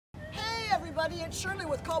everybody, it's Shirley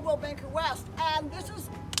with Coldwell Banker West, and this is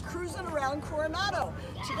Cruisin Round Coronado.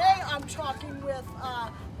 Today I'm talking with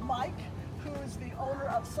Mike, who is the owner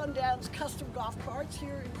of Sundance Custom Golf Cars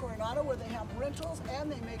here in Coronado, where they have rentals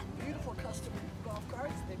and they make beautiful custom golf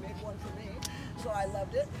carts. They made one for me, so I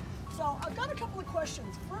loved it. So I've got a couple of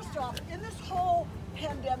questions. First off, in this whole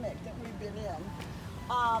pandemic that we've been in,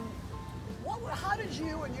 how did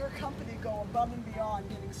you and your company go above and beyond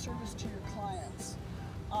getting service to your clients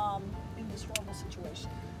in this horrible situation?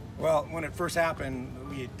 Well, when it first happened,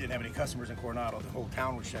 we didn't have any customers in Coronado. The whole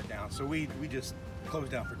town was shut down, so we just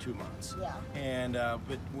closed down for 2 months. Yeah. And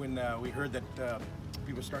but when we heard that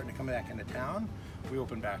people were starting to come back into town, we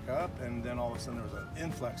opened back up, and then all of a sudden there was an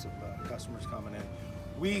influx of customers coming in.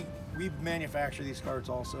 We manufacture these carts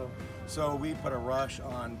also, so we put a rush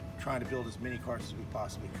on trying to build as many carts as we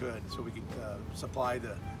possibly could, so we could supply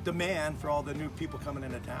the demand for all the new people coming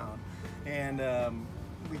into town. And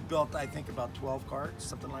we built, I think, about 12 carts,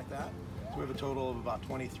 something like that. So we have a total of about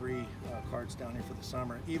 23 carts down here for the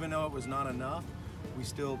summer. Even though it was not enough, we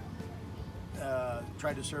still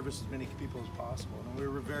tried to service as many people as possible, and we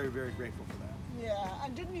were very, very grateful for that. Yeah,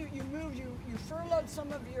 and didn't you furloughed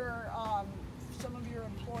some of your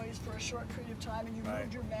employees for a short period of time, and you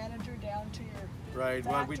moved your manager down to your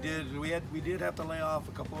factory? Well, we did have to lay off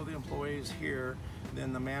a couple of the employees here.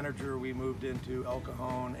 Then the manager we moved into El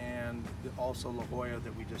Cajon, and also La Jolla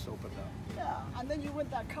that we just opened up. Yeah, and then you went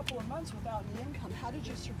that couple of months without any income. How did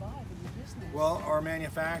you survive in your business? Well, our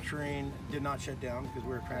manufacturing did not shut down because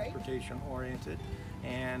we were transportation oriented,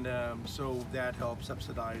 and so that helped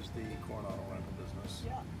subsidize the Coronado rental business.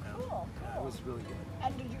 Yeah, cool. It was really good.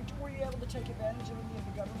 And were you able to take advantage of any of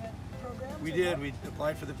the government programs? We did. We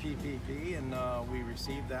applied for the PPP, and we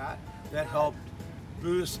received that. That helped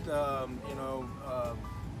boost,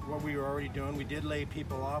 what we were already doing. We did lay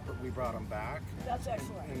people off, but we brought them back. That's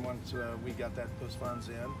excellent. And once we got those funds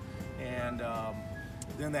in, and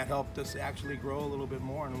then that helped us actually grow a little bit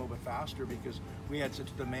more and a little bit faster, because we had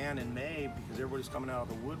such demand in May, because everybody's coming out of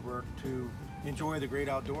the woodwork to enjoy the great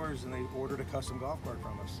outdoors, and they ordered a custom golf cart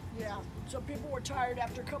from us. Yeah, so people were tired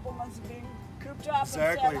after a couple months of being cooped up.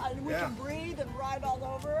 Exactly. And said, we can breathe and ride all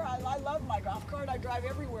over. I love my golf cart. I drive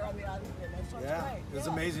everywhere on the island, so it's great. It was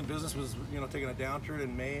amazing. Business was taking a downturn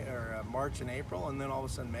in March and April, and then all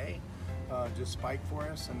of a sudden May just spiked for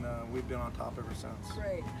us, and we've been on top ever since.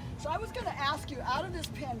 Great. So I was going to ask you, out of this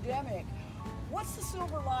pandemic, what's the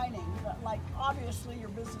silver lining? Like, obviously your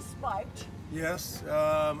business spiked. Yes,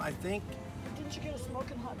 I think. Didn't you get a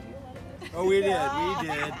smoking hot deal out of it? Oh, we did.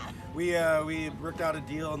 We did. We worked out a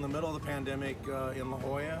deal in the middle of the pandemic in La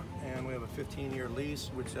Jolla, and we have a 15-year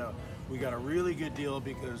lease, which we got a really good deal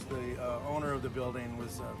because the owner of the building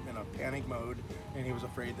was in a panic mode, and he was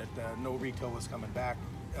afraid that no retail was coming back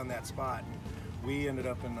on that spot. And we ended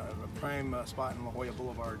up in a prime spot in La Jolla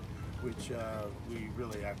Boulevard, which we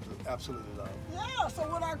really absolutely love. Yeah, so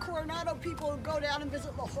when our Coronado people go down and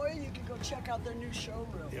visit La Jolla, you can go check out their new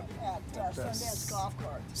showroom at Sundance Golf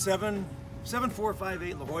Cars.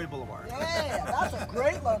 7458 La Jolla Boulevard. Yeah, that's a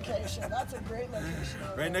great location. That's a great location.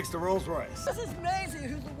 Right next to Rolls Royce. This is Maisie,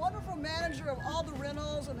 who's the wonderful manager of all the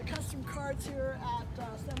rentals and the custom carts here at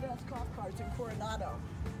Sundance Golf Cars in Coronado.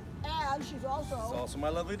 And she's also my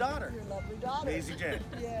lovely daughter. Your lovely daughter. Maisie Jane.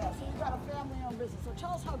 Yeah, so you've got a family-owned business. So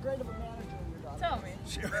tell us how great of a manager your daughter Tell me.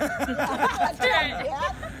 Sure.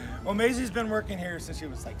 Yeah. Well, Maisie's been working here since she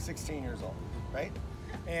was like 16 years old, right?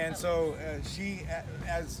 And so she,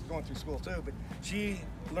 as going through school too, but she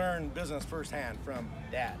learned business firsthand from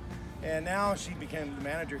Dad. And now she became the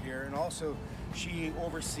manager here, and also she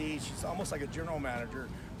oversees, she's almost like a general manager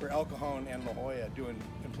for El Cajon and La Jolla, doing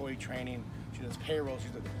employee training. She does payroll.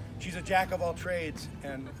 She's a jack of all trades,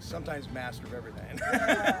 and sometimes master of everything.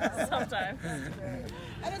 Sometimes.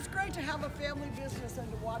 And it's great to have a family business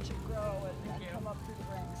and to watch it grow and come up through the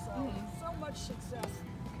ranks. So much success.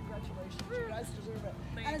 Congratulations. You guys deserve it.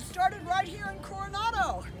 Thanks. And it started right here in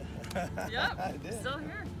Coronado. Yep, still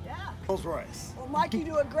here. Yeah. Rolls Royce. Well, Mike, you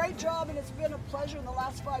do a great job, and it's been a pleasure in the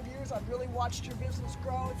last 5 years. I've really watched your business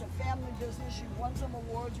grow. It's a family business. You've won some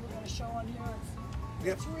awards we're going to show on here.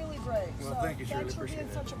 It's really great. Well, so thank you, Shirley. Thanks for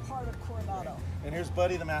Appreciate being such a part of Coronado. And here's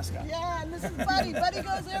Buddy, the mascot. Yeah, and this is Buddy. Buddy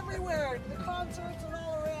goes everywhere, the concerts and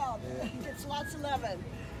all around. He gets lots of loving.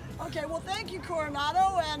 Okay, well, thank you,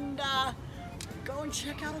 Coronado, and go and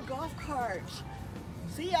check out a golf cart.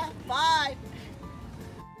 See ya. Bye.